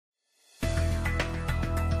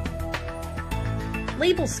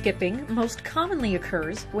Label skipping most commonly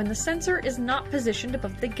occurs when the sensor is not positioned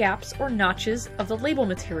above the gaps or notches of the label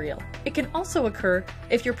material. It can also occur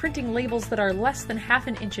if you're printing labels that are less than ½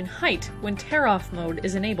 an inch in height when tear-off mode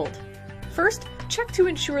is enabled. First, check to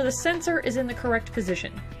ensure the sensor is in the correct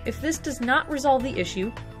position. If this does not resolve the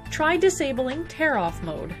issue, try disabling tear-off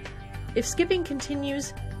mode. If skipping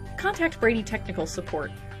continues, contact Brady technical support.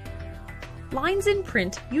 Lines in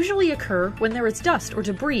print usually occur when there is dust or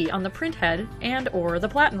debris on the print head and/or the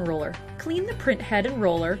platen roller. Clean the print head and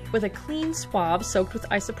roller with a clean swab soaked with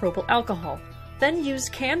isopropyl alcohol. Then use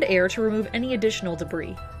canned air to remove any additional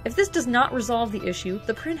debris. If this does not resolve the issue,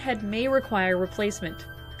 the print head may require replacement.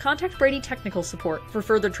 Contact Brady technical support for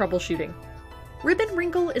further troubleshooting. Ribbon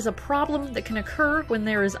wrinkle is a problem that can occur when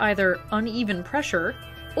there is either uneven pressure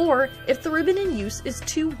or if the ribbon in use is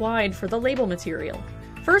too wide for the label material.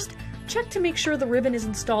 First, check to make sure the ribbon is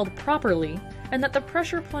installed properly and that the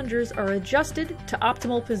pressure plungers are adjusted to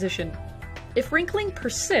optimal position. If wrinkling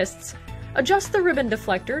persists, adjust the ribbon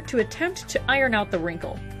deflector to attempt to iron out the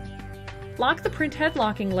wrinkle. Lock the print head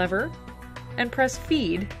locking lever and press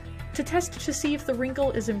feed to test to see if the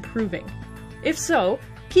wrinkle is improving. If so,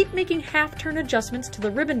 keep making half-turn adjustments to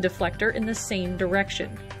the ribbon deflector in the same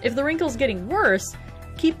direction. If the wrinkle's getting worse,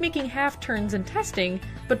 keep making half-turns and testing,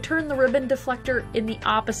 but turn the ribbon deflector in the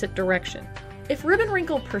opposite direction. If ribbon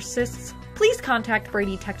wrinkle persists, please contact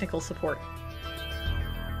Brady technical support.